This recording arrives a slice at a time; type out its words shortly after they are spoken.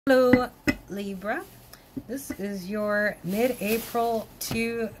Libra. This is your mid-April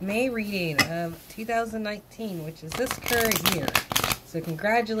to May reading of 2019, which is this current year. So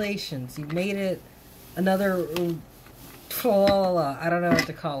congratulations, you made it another, I don't know what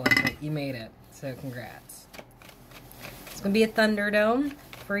to call it, but you made it. So congrats. It's going to be a Thunderdome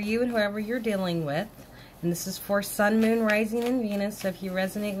for you and whoever you're dealing with. And this is for Sun, Moon, Rising, and Venus. So if you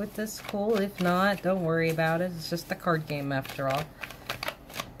resonate with this, cool. If not, don't worry about it. It's just a card game after all.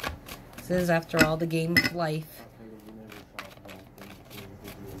 This is, after all, the game of life.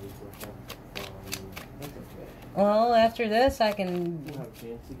 Well, after this, I can...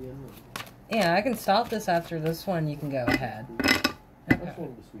 Yeah, I can stop this after this one. You can go ahead. Okay.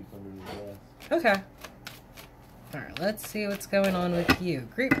 Okay. Alright, let's see what's going on with you.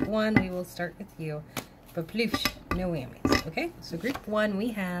 Group 1, we will start with you. But please, no whammies. Okay, so group 1, we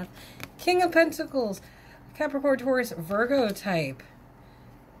have King of Pentacles, Capricorn, Taurus, Virgo type.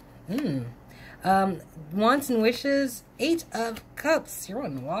 Wants and wishes, 8 of Cups. You're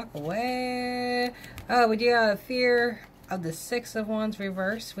wanting to walk away. Oh, we do have fear of the 6 of Wands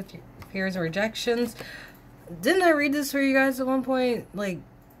reversed with your fears and rejections. Didn't I read this for you guys at one point? Like,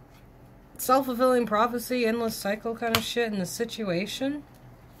 self-fulfilling prophecy, endless cycle kind of shit in the situation.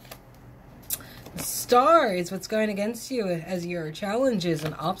 The Star is what's going against you as your challenges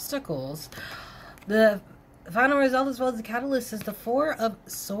and obstacles. The final result, as well as the catalyst, is the 4 of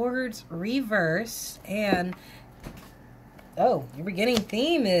Swords reverse. And, oh, your beginning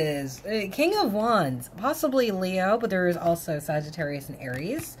theme is King of Wands. Possibly Leo, but there is also Sagittarius and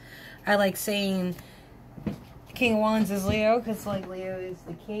Aries. I like saying King of Wands is Leo because, like, Leo is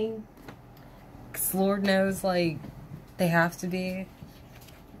the king. Because Lord knows, like, they have to be.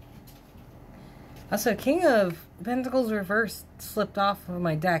 Also, King of Pentacles reversed slipped off of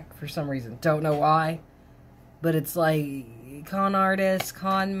my deck for some reason. Don't know why. But it's like con artist,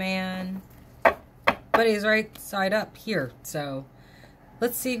 con man. But he's right side up here. So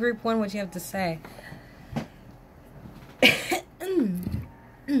let's see, group 1, what you have to say.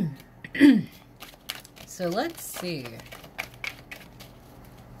 So let's see.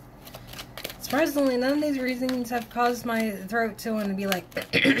 Surprisingly, none of these reasons have caused my throat to want to be like,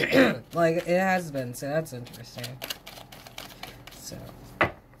 like it has been. So that's interesting. So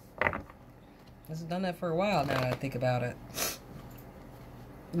I've done that for a while now that I think about it.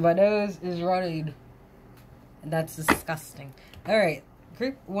 My nose is running. And that's disgusting. Alright,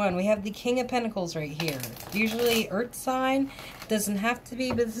 group 1, we have the King of Pentacles right here. Usually Earth sign. Doesn't have to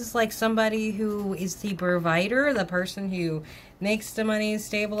be, but this is like somebody who is the provider, the person who makes the money,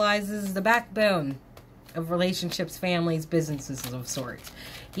 stabilizes the backbone of relationships, families, businesses of sorts.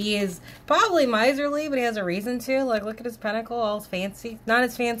 He is probably miserly, but he has a reason to. Like, look at his pentacle, all fancy. Not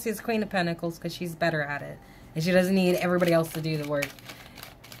as fancy as Queen of Pentacles, because she's better at it. And she doesn't need everybody else to do the work.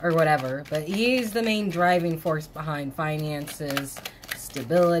 Or whatever. But he's the main driving force behind finances,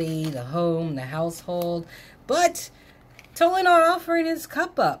 stability, the home, the household. But totally not offering his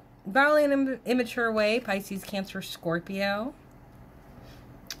cup up. Probably in an immature way. Pisces, Cancer, Scorpio.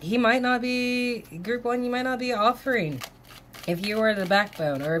 He might not be, group 1, you might not be offering. If you were the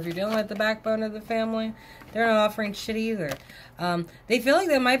backbone, or if you're dealing with the backbone of the family, they're not offering shit either. They feel like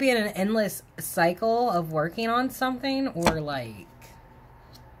they might be in an endless cycle of working on something, or like,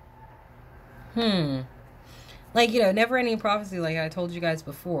 like, you know, never ending prophecy, like I told you guys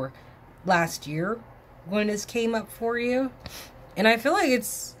before, last year, when this came up for you. And I feel like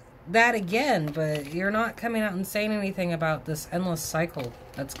it's that again, but you're not coming out and saying anything about this endless cycle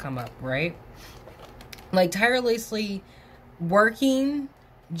that's come up, right? Like, tirelessly working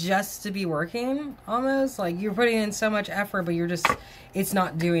just to be working, almost. Like, you're putting in so much effort, but you're just, it's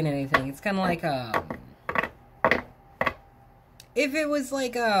not doing anything. It's kind of like, if it was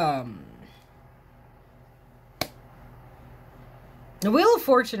like, the Wheel of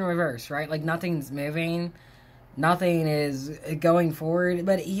Fortune reverse, right? Like, nothing's moving. Nothing is going forward.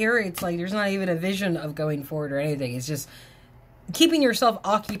 But here, it's like, there's not even a vision of going forward or anything. It's just keeping yourself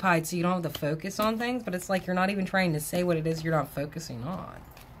occupied so you don't have to focus on things. But it's like you're not even trying to say what it is you're not focusing on.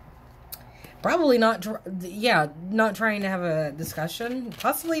 Probably not, not trying to have a discussion.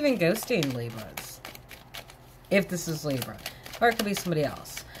 Possibly even ghosting Libras. If this is Libra. Or it could be somebody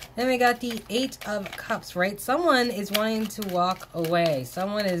else. Then we got the 8 of Cups, right? Someone is wanting to walk away.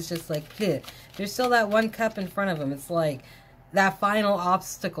 Someone is just like, bleh. There's still that one cup in front of them. It's like that final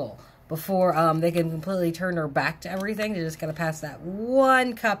obstacle before they can completely turn their back to everything. They're just going to pass that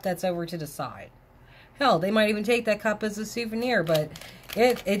one cup that's over to the side. Hell, they might even take that cup as a souvenir, but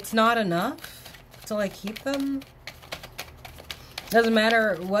it's not enough to, like, keep them. Doesn't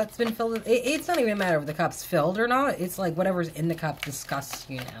matter what's been filled. It's not even a matter if the cup's filled or not. It's like whatever's in the cup disgusts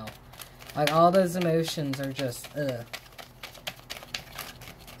you now. Like, all those emotions are just, ugh.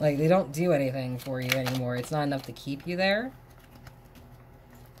 Like, they don't do anything for you anymore. It's not enough to keep you there.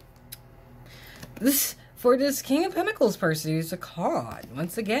 For this King of Pentacles person who's a con,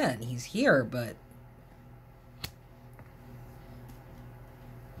 once again, he's here, but...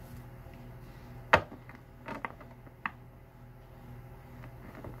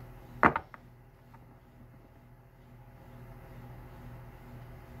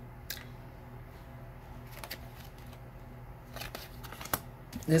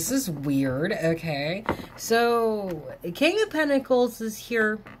 This is weird, okay? So, King of Pentacles is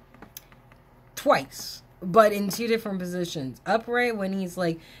here twice, but in two different positions. Upright, when he's,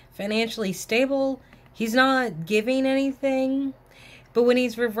 like, financially stable, he's not giving anything. But when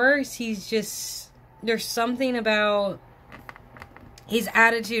he's reversed, he's just... There's something about his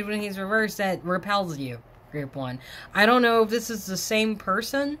attitude when he's reversed that repels you, Group 1. I don't know if this is the same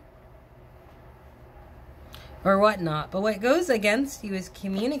person or whatnot, but what goes against you is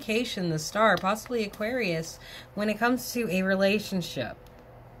communication, the star, possibly Aquarius, when it comes to a relationship,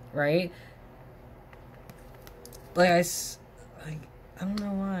 right? Like, I don't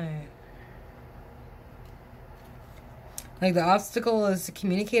know why. Like, the obstacle is to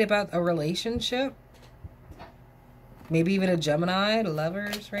communicate about a relationship. Maybe even a Gemini, the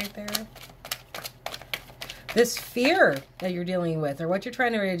Lovers right there. This fear that you're dealing with, or what you're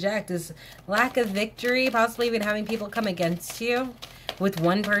trying to reject, is lack of victory, possibly even having people come against you, with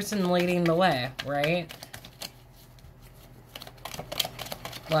one person leading the way, right?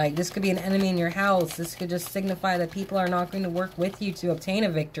 Like, this could be an enemy in your house. This could just signify that people are not going to work with you to obtain a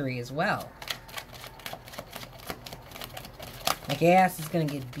victory as well. Like, your ass is going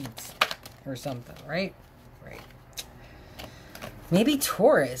to get beat or something, right? Right. Maybe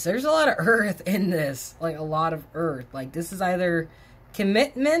Taurus. There's a lot of earth in this. Like, a lot of earth. Like, this is either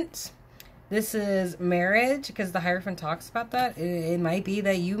commitment. This is marriage, because the Hierophant talks about that. It might be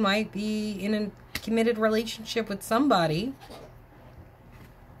that you might be in a committed relationship with somebody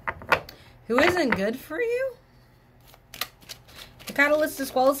who isn't good for you. The catalyst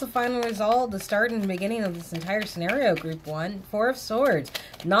as well as the final result, the start and beginning of this entire scenario, Group 1. Four of Swords.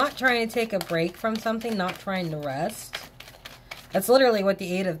 Not trying to take a break from something, not trying to rest. That's literally what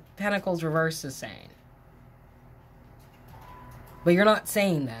the Eight of Pentacles reverse is saying. But you're not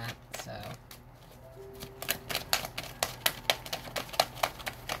saying that, so...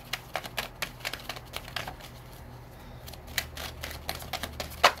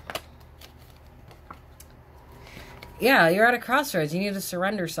 Yeah, you're at a crossroads. You need to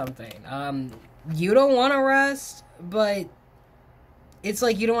surrender something. You don't want to rest, but it's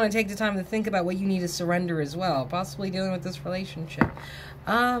like you don't want to take the time to think about what you need to surrender as well. Possibly dealing with this relationship.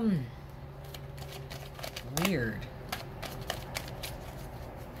 Weird.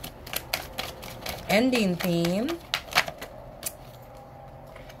 Ending theme.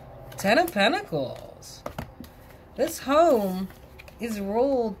 Ten of Pentacles. This home is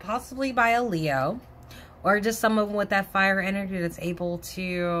ruled possibly by a Leo. Or just someone with that fire energy that's able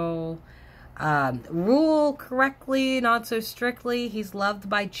to rule correctly, not so strictly. He's loved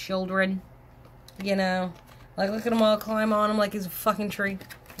by children, you know. Like, look at him all climb on him like he's a fucking tree,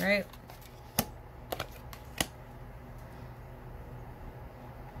 right?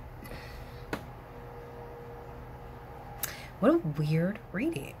 What a weird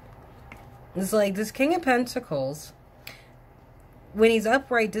reading. It's like this King of Pentacles, when he's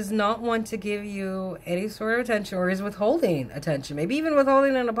upright, does not want to give you any sort of attention, or is withholding attention. Maybe even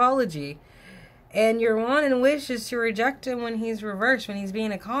withholding an apology. And your want and wish is to reject him when he's reversed, when he's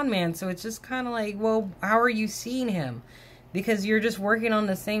being a con man. So it's just kind of like, well, how are you seeing him? Because you're just working on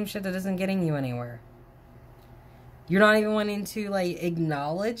the same shit that isn't getting you anywhere. You're not even wanting to, like,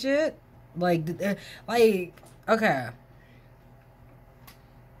 acknowledge it. Like, okay.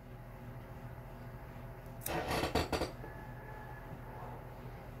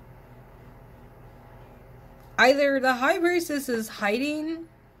 Either the High Priestess is hiding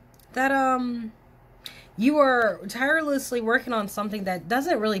that, you are tirelessly working on something that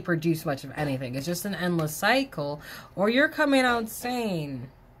doesn't really produce much of anything. It's just an endless cycle. Or you're coming out sane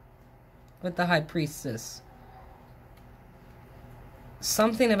with the High Priestess.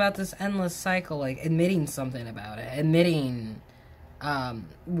 Something about this endless cycle, like admitting something about it. Admitting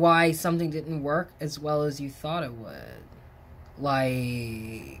why something didn't work as well as you thought it would.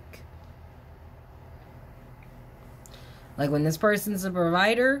 Like when this person's a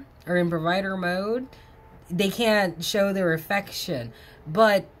provider, or in provider mode, they can't show their affection.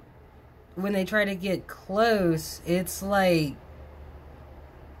 But when they try to get close, it's like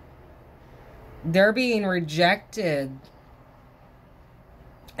they're being rejected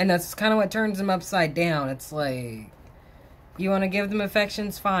And that's kind of what turns them upside down. It's like, you want to give them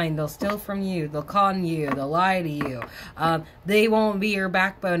affections, fine. They'll steal from you. They'll con you. They'll lie to you. They won't be your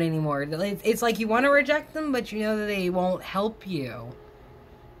backbone anymore. It's like you want to reject them, but you know that they won't help you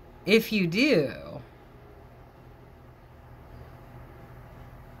if you do.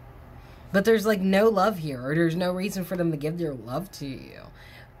 But there's like no love here, or there's no reason for them to give their love to you.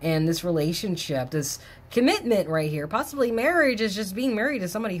 And this relationship, this commitment right here, possibly marriage, is just being married to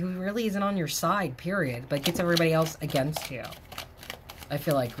somebody who really isn't on your side, period, but gets everybody else against you. I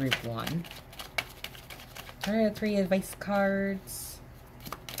feel like group 1. Alright, 3 advice cards.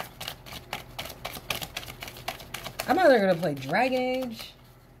 I'm either going to play Dragon Age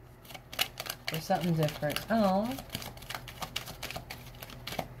or something different. Oh.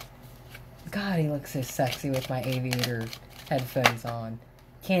 God, he looks so sexy with my aviator headphones on.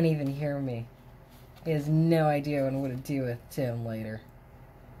 Can't even hear me. He has no idea what I'm going to do with Tim later.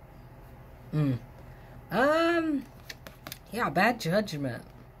 Yeah, bad judgment.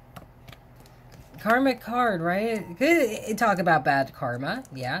 Karmic card, right? Could talk about bad karma.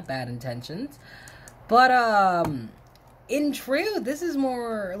 Yeah, bad intentions. But, in truth, this is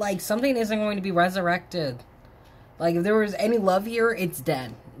more like something isn't going to be resurrected. Like, if there was any love here, it's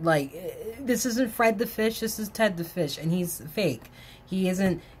dead. Like, this isn't Fred the fish, this is Ted the fish, and he's fake. He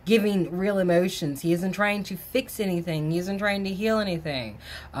isn't giving real emotions. He isn't trying to fix anything. He isn't trying to heal anything.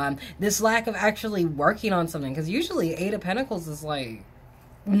 This lack of actually working on something, because usually 8 of Pentacles is like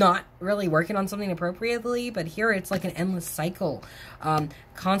not really working on something appropriately, but here it's like an endless cycle.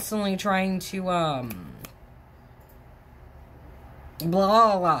 Constantly trying to blah,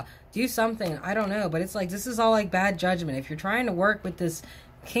 blah, blah, do something. I don't know, but it's like this is all like bad judgment. If you're trying to work with this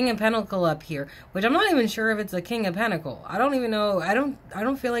King of Pentacle up here, which I'm not even sure if it's a King of Pentacle. I don't even know. I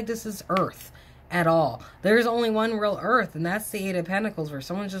don't feel like this is Earth at all. There's only one real Earth, and that's the 8 of Pentacles, where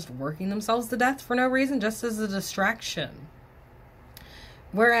someone's just working themselves to death for no reason, just as a distraction.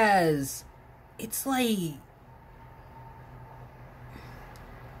 Whereas, it's like,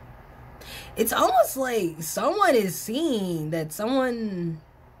 it's almost like someone is seeing that someone...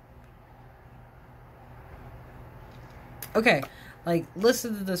 Okay, like,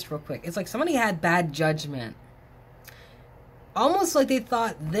 listen to this real quick. It's like somebody had bad judgment. Almost like they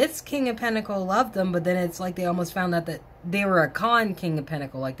thought this King of Pentacle loved them, but then it's like they almost found out that they were a con King of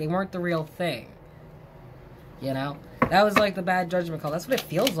Pentacle. Like, they weren't the real thing. You know? That was like the bad judgment call. That's what it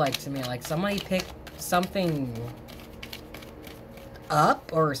feels like to me. Like, somebody picked something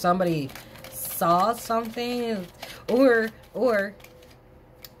up, or somebody saw something, or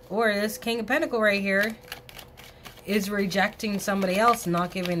this King of Pentacle right here is rejecting somebody else and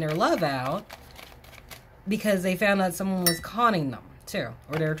not giving their love out because they found out someone was conning them too,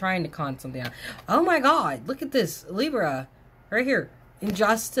 or they were trying to con something out. Oh my God, look at this Libra right here.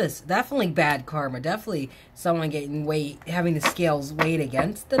 Injustice, definitely bad karma, definitely someone getting having the scales weighed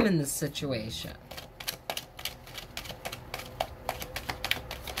against them in this situation.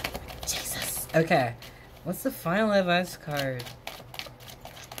 Jesus. Okay, what's the final advice card?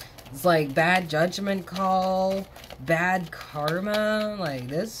 It's like bad judgment call, bad karma. Like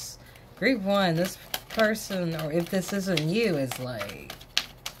this, group 1, this person, or if this isn't you, is like,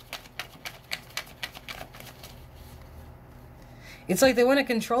 it's like they want to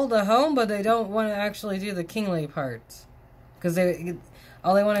control the home, but they don't want to actually do the kingly parts, because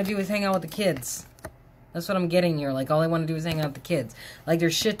all they want to do is hang out with the kids. That's what I'm getting here. Like, all they want to do is hang out with the kids. Like,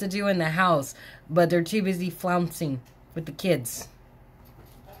 there's shit to do in the house, but they're too busy flouncing with the kids.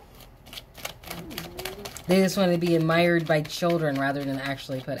 They just want to be admired by children rather than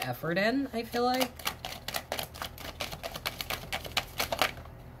actually put effort in, I feel like.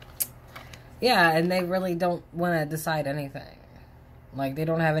 Yeah, and they really don't want to decide anything. Like, they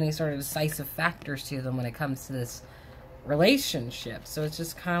don't have any sort of decisive factors to them when it comes to this relationship. So it's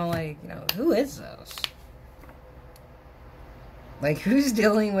just kind of like, you know, who is this? Like, who's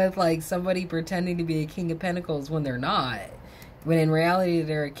dealing with, like, somebody pretending to be a King of Pentacles when they're not? When in reality,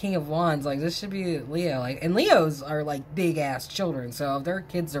 they're a King of Wands. Like, this should be Leo. Like, and Leos are, like, big-ass children. So if there are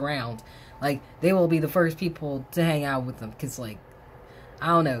kids around, like, they will be the first people to hang out with them. Because, like, I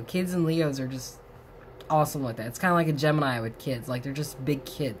don't know. Kids and Leos are just awesome like that. It's kind of like a Gemini with kids. Like, they're just big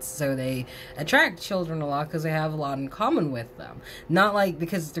kids. So they attract children a lot because they have a lot in common with them. Not, like,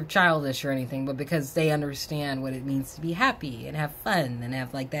 because they're childish or anything, but because they understand what it means to be happy and have fun and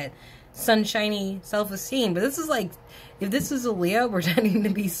have, like, that sunshiny self-esteem. But this is like, if this is a Leo pretending to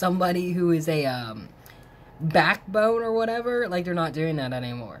be somebody who is a backbone or whatever, like, they're not doing that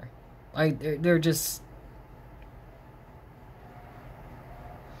anymore. Like, they're just,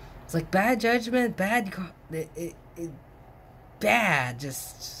 it's like bad judgment, bad.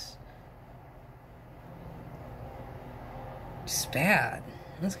 Just bad.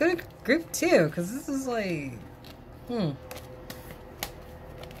 Let's go to group 2, because this is like,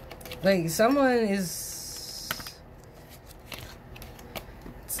 like someone is,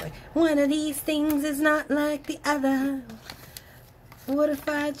 it's like, one of these things is not like the other. What if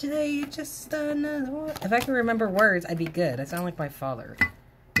I say just another one? If I can remember words, I'd be good. I sound like my father,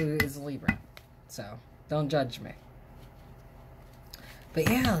 who is a Libra. So, don't judge me. But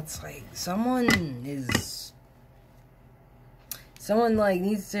yeah, it's like, someone like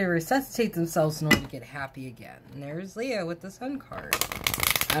needs to resuscitate themselves in order to get happy again. And there's Leo with the Sun card.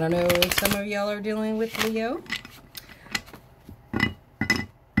 I don't know if some of y'all are dealing with Leo.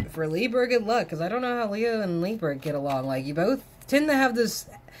 For Libra, good luck, because I don't know how Leo and Libra get along. Like, you both tend to have this,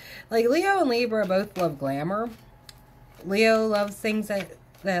 like, Leo and Libra both love glamour. Leo loves things that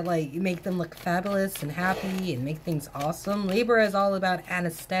like make them look fabulous and happy and make things awesome. Libra is all about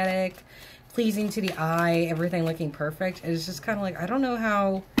anesthetic, pleasing to the eye, everything looking perfect. It's just kind of like, I don't know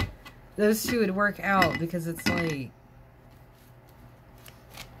how those two would work out, because it's like,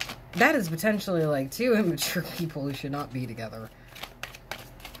 that is potentially like two immature people who should not be together.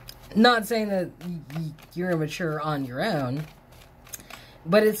 Not saying that you're immature on your own,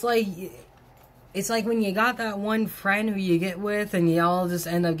 but it's like when you got that one friend who you get with and y'all just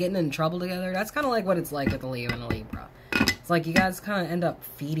end up getting in trouble together. That's kind of like what it's like with a Leo and a Libra. It's like you guys kind of end up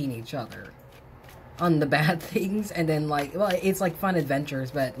feeding each other on the bad things, and then like, well, it's like fun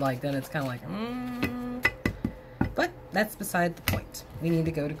adventures, but like then it's kind of like, But that's beside the point. We need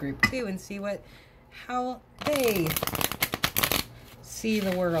to go to group 2 and see how they see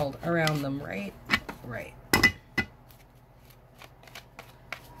the world around them, right? Right.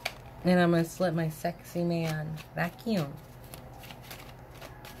 And I'm going to let my sexy man vacuum.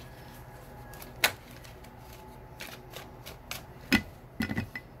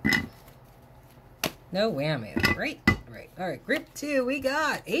 No whammy. Right. Right. Alright, group 2, we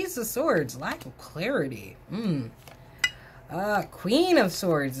got Ace of Swords, lack of clarity. Queen of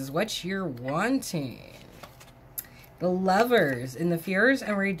Swords is what you're wanting. The Lovers in the fears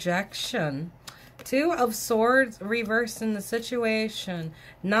and rejection. 2 of Swords reversed in the situation.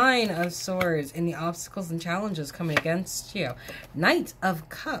 9 of Swords in the obstacles and challenges coming against you. Knight of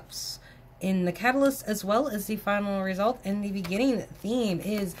Cups in the catalyst as well as the final result. And the beginning theme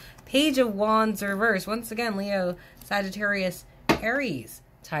is Page of Wands reversed. Once again, Leo, Sagittarius, Aries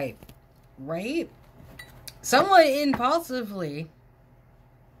type, right? Somewhat impulsively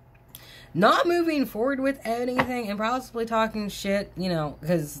not moving forward with anything and possibly talking shit, you know,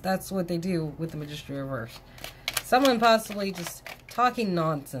 because that's what they do with the Magician Reverse. Someone possibly just talking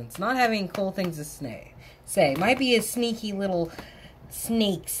nonsense, not having cool things to say. Might be a sneaky little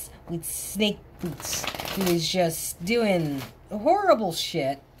snakes with snake boots who is just doing horrible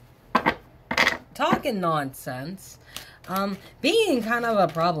shit, talking nonsense, being kind of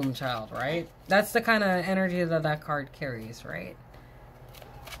a problem child, right? That's the kind of energy that that card carries, right?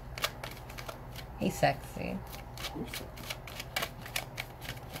 Hey, sexy.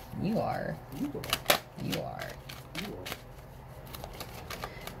 You are. You are.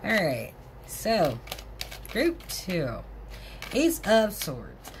 Alright, so, group 2. Ace of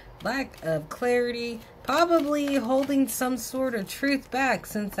Swords. Lack of clarity. Probably holding some sort of truth back,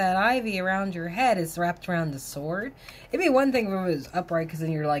 since that ivy around your head is wrapped around the sword. It'd be one thing if it was upright, because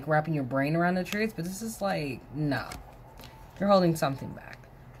then you're like wrapping your brain around the truth, but this is like, no. You're holding something back.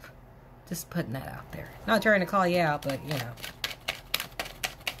 Just putting that out there. Not trying to call you out, but, you know.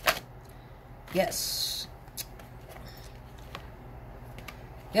 Yes.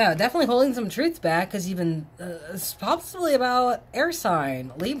 Yeah, definitely holding some truths back, because even, it's possibly about air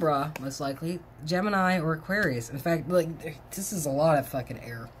sign. Libra, most likely. Gemini or Aquarius. In fact, like, this is a lot of fucking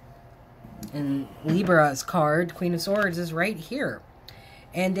air. And Libra's card, Queen of Swords, is right here.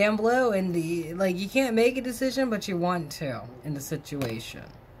 And down below, in the, like, you can't make a decision, but you want to in the situation.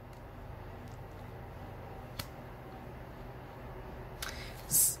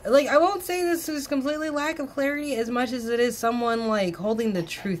 Like, I won't say this is completely lack of clarity as much as it is someone, like, holding the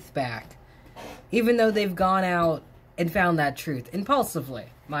truth back. Even though they've gone out and found that truth. Impulsively,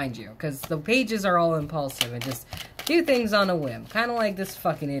 mind you. Because the pages are all impulsive and just do things on a whim. Kind of like this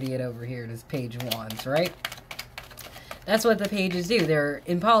fucking idiot over here, this Page of Wands, right? That's what the pages do. They're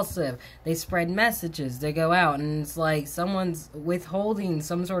impulsive. They spread messages. They go out and it's like someone's withholding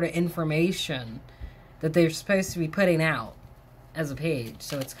some sort of information that they're supposed to be putting out as a page.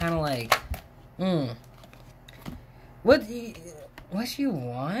 So it's kind of like, what you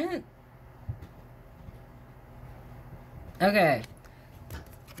want? Okay.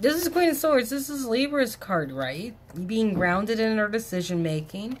 This is Queen of Swords. This is Libra's card, right? Being grounded in her decision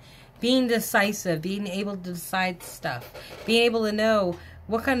making, being decisive, being able to decide stuff, being able to know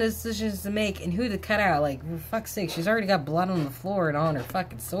what kind of decisions to make and who to cut out. Like, for fuck's sake, she's already got blood on the floor and on her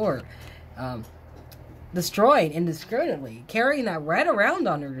fucking sword. Destroyed indiscriminately, carrying that red around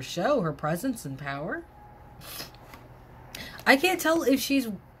on her to show her presence and power. I can't tell if she's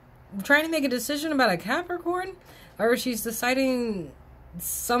trying to make a decision about a Capricorn or if she's deciding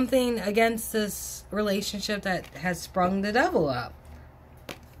something against this relationship that has sprung the devil up.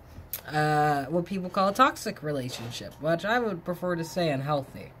 What people call a toxic relationship, which I would prefer to say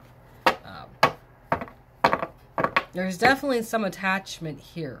unhealthy. There's definitely some attachment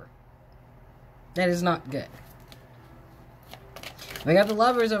here that is not good. We got the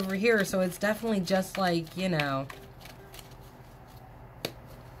Lovers over here, so it's definitely just like, you know,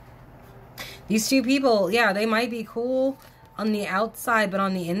 these two people, yeah, they might be cool on the outside, but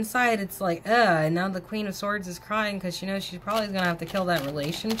on the inside, it's like, and now the Queen of Swords is crying because she knows she's probably going to have to kill that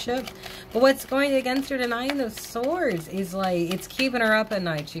relationship. But what's going against her, the Nine of Swords, is like, it's keeping her up at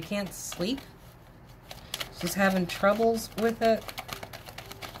night. She can't sleep. She's having troubles with it.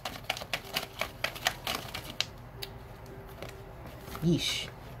 Yeesh.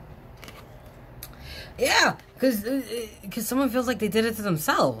 Yeah, because someone feels like they did it to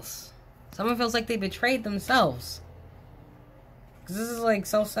themselves. Someone feels like they betrayed themselves. Because this is like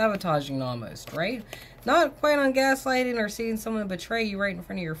self-sabotaging almost, right? Not quite on gaslighting or seeing someone betray you right in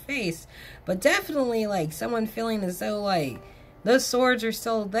front of your face, but definitely like someone feeling as though like those swords are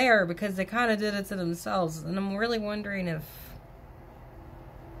still there because they kind of did it to themselves. And I'm really wondering if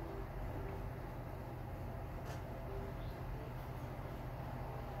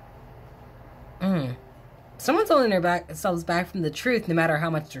someone's holding themselves back from the truth no matter how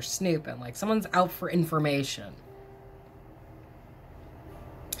much they're snooping. Like, someone's out for information.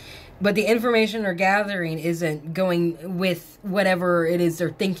 But the information they're gathering isn't going with whatever it is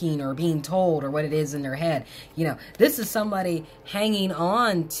they're thinking or being told or what it is in their head. You know, this is somebody hanging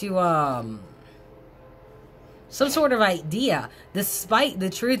on to, some sort of idea. Despite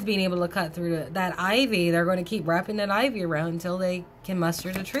the truth being able to cut through that ivy, they're going to keep wrapping that ivy around until they can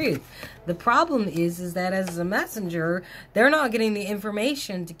muster the truth. The problem is that as a messenger, they're not getting the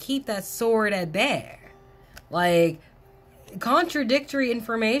information to keep that sword at bay. Like, contradictory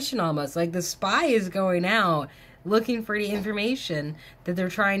information almost. Like, the spy is going out looking for the information that they're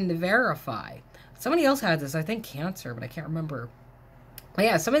trying to verify. Somebody else had this, I think Cancer, but I can't remember. But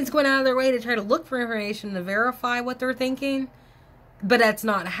yeah, someone's going out of their way to try to look for information to verify what they're thinking, but that's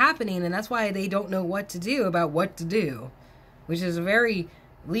not happening, and that's why they don't know what to do about what to do, which is a very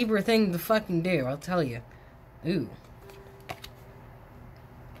Libra thing to fucking do, I'll tell you. Ooh.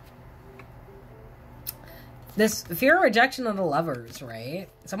 This fear of rejection of the Lovers, right?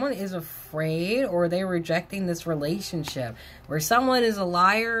 Someone is afraid or they're rejecting this relationship where someone is a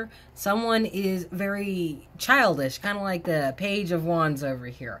liar, someone is very childish, kind of like the Page of Wands over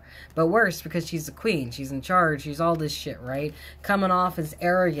here. But worse because she's the queen, she's in charge, she's all this shit, right? Coming off as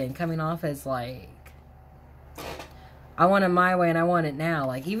arrogant, coming off as like, I want it my way and I want it now.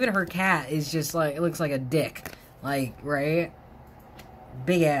 Like, even her cat is just like, it looks like a dick. Like, right?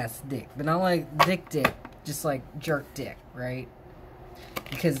 Big ass dick. But not like dick. Just like jerk dick, right?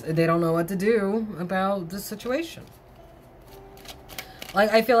 Because they don't know what to do about the situation. Like,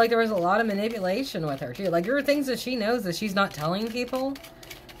 I feel like there was a lot of manipulation with her, too. Like, there are things that she knows that she's not telling people.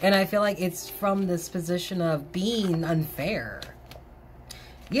 And I feel like it's from this position of being unfair.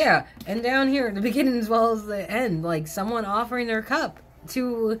 Yeah, and down here at the beginning as well as the end, like, someone offering their cup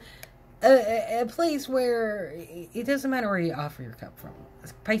to a place where it doesn't matter where you offer your cup from.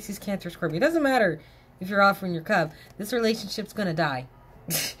 Pisces, Cancer, Scorpio. It doesn't matter if you're offering your cup. This relationship's gonna die.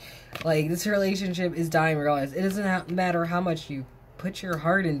 Like, this relationship is dying regardless. It doesn't matter how much you put your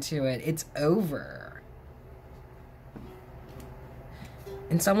heart into it. It's over.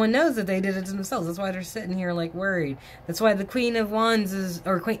 And someone knows that they did it to themselves. That's why they're sitting here, like, worried. That's why the Queen of Wands is...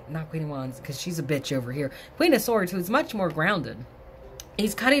 not Queen of Wands, because she's a bitch over here. Queen of Swords, who's much more grounded.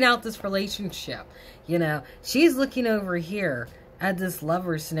 He's cutting out this relationship. You know, she's looking over here at this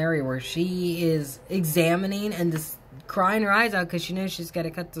lover scenario where she is examining and just crying her eyes out because she knows she's got to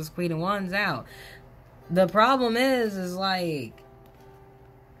cut this Queen of Wands out. The problem is like,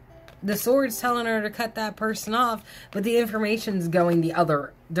 the sword's telling her to cut that person off, but the information's going the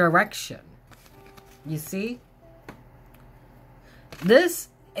other direction. You see? This,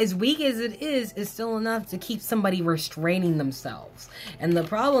 as weak as it is still enough to keep somebody restraining themselves. And the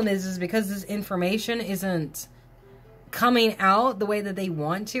problem is because this information isn't coming out the way that they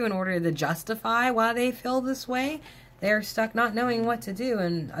want to in order to justify why they feel this way, They're stuck not knowing what to do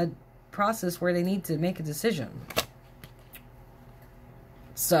in a process where they need to make a decision.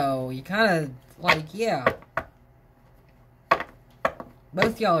 So, you kind of, like, yeah.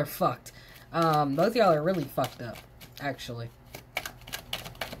 Both y'all are fucked. Both y'all are really fucked up, actually.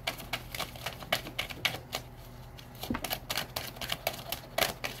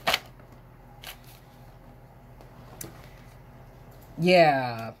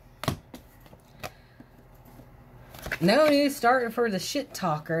 Yeah. No new start for the shit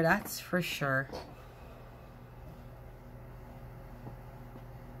talker, that's for sure.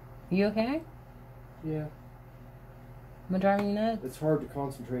 You okay? Yeah. Am I driving you nuts? It's hard to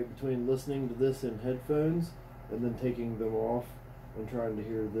concentrate between listening to this in headphones and then taking them off and trying to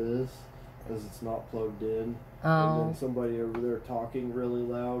hear this as it's not plugged in. Oh. And then somebody over there talking really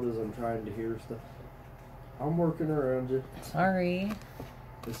loud as I'm trying to hear stuff. I'm working around you. Sorry.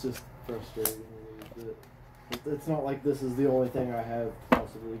 It's just frustrating a little bit. It's not like this is the only thing I have to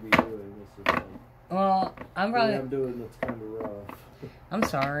possibly be doing. It's just like, well, I'm probably... what I'm doing that's kind of rough. I'm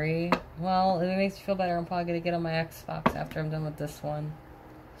sorry. Well, if it makes you feel better, I'm probably going to get on my Xbox after I'm done with this one.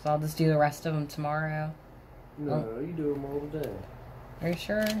 So I'll just do the rest of them tomorrow. No, you do them all day. Are you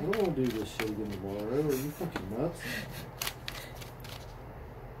sure? I don't want to do this shit again tomorrow. Are you fucking nuts?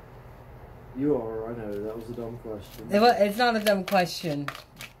 You are, I know. That was a dumb question. It's not a dumb question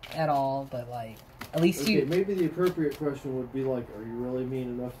at all, but, like, at least okay, you... maybe the appropriate question would be, like, are you really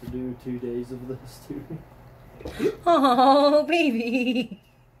mean enough to do 2 days of this to me? Oh, baby.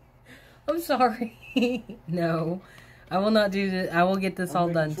 I'm sorry. No. I will not do this. I will get this all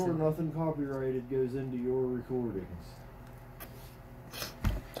done. I'm sure nothing copyrighted goes into your recordings.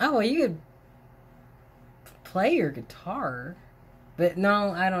 Oh, well, you could play your guitar. But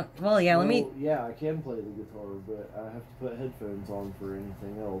no, I don't. Well, yeah, let me... Yeah, I can play the guitar, but I have to put headphones on for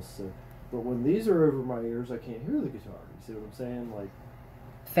anything else. So. But when these are over my ears, I can't hear the guitar. You see what I'm saying? Like,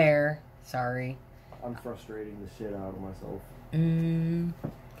 fair. Sorry. I'm frustrating the shit out of myself. I'm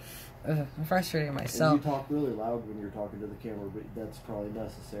frustrating myself. And you talk really loud when you're talking to the camera, but that's probably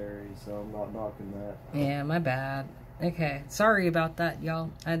necessary, so I'm not knocking that. Yeah, my bad. Okay, sorry about that,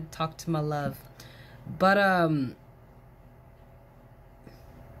 y'all. I had to talk to my love. But,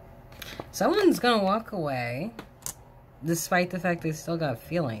 someone's gonna walk away, despite the fact they still got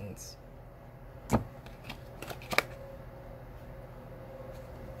feelings.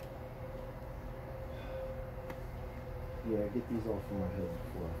 Yeah, get these off of my head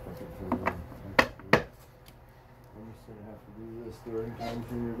before I fucking throw them. I'm just gonna have to do this during time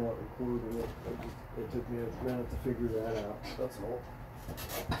period, not recording it. It took me a minute to figure that out. That's all.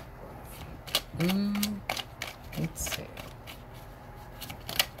 Let's see.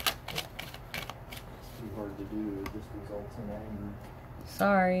 It's too hard to do. It just results in anger.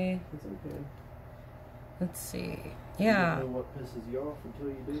 Sorry. It's okay. Let's see. You Yeah. don't know what pisses you off until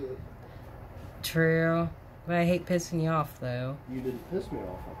you do it. True. But I hate pissing you off, though. You didn't piss me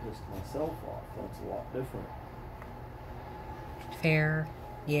off. I pissed myself off. That's a lot different. Fair.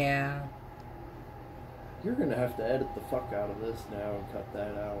 Yeah. You're gonna have to edit the fuck out of this now and cut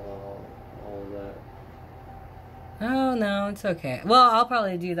that out, all of that. Oh, no, it's okay. Well, I'll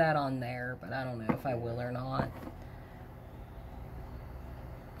probably do that on there, but I don't know if I will or not.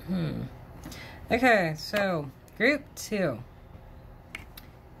 Okay, so, group 2.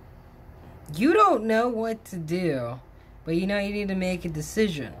 You don't know what to do, but you know you need to make a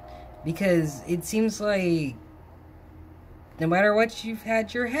decision. Because it seems like no matter what you've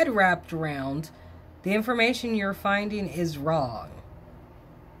had your head wrapped around, the information you're finding is wrong.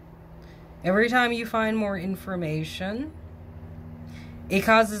 Every time you find more information, it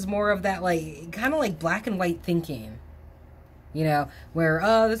causes more of that, like, kind of like black and white thinking. You know, where,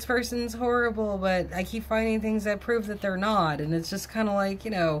 oh, this person's horrible, but I keep finding things that prove that they're not. And it's just kind of like,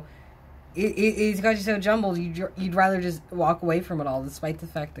 you know, it's got you so jumbled, you'd rather just walk away from it all, despite the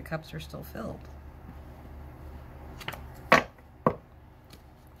fact the cups are still filled.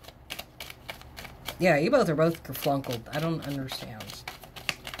 Yeah, you both are both kerflunkled. I don't understand.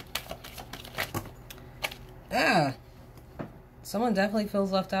 Ah. Someone definitely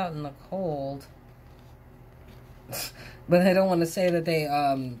feels left out in the cold. But I don't want to say that they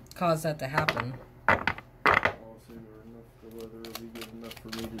caused that to happen. Soon enough, the weather will be good enough for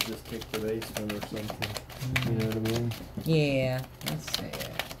me to just take the basement or something. You know what I mean? Yeah, let's see.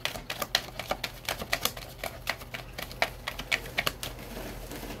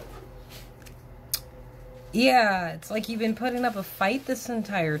 Yeah, it's like you've been putting up a fight this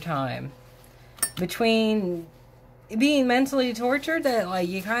entire time. Between being mentally tortured, that like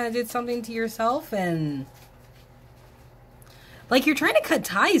you kind of did something to yourself, and like you're trying to cut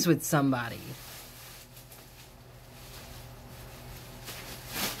ties with somebody.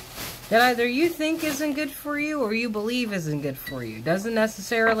 that either you think isn't good for you or you believe isn't good for you. Doesn't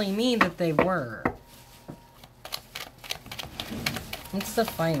necessarily mean that they were. What's the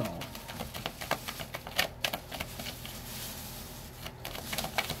final?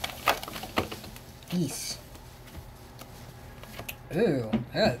 East. Ooh,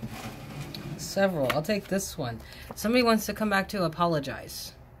 good. Several. I'll take this one. Somebody wants to come back to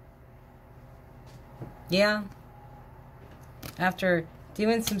apologize. Yeah. After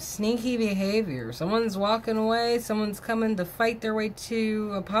doing some sneaky behavior. Someone's walking away. Someone's coming to fight their way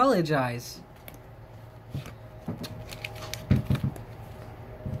to apologize.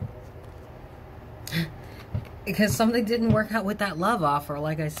 Because something didn't work out with that love offer,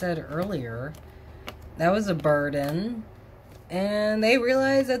 like I said earlier. That was a burden. And they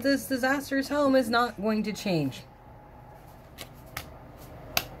realize that this disastrous home is not going to change.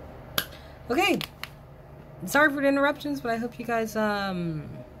 Okay. Sorry for the interruptions, but I hope you guys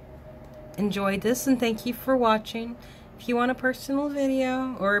enjoyed this. And thank you for watching. If you want a personal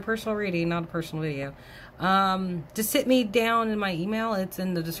video, or a personal reading, not a personal video, just hit me down in my email. It's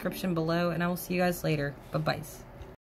in the description below. And I will see you guys later. Bye-bye.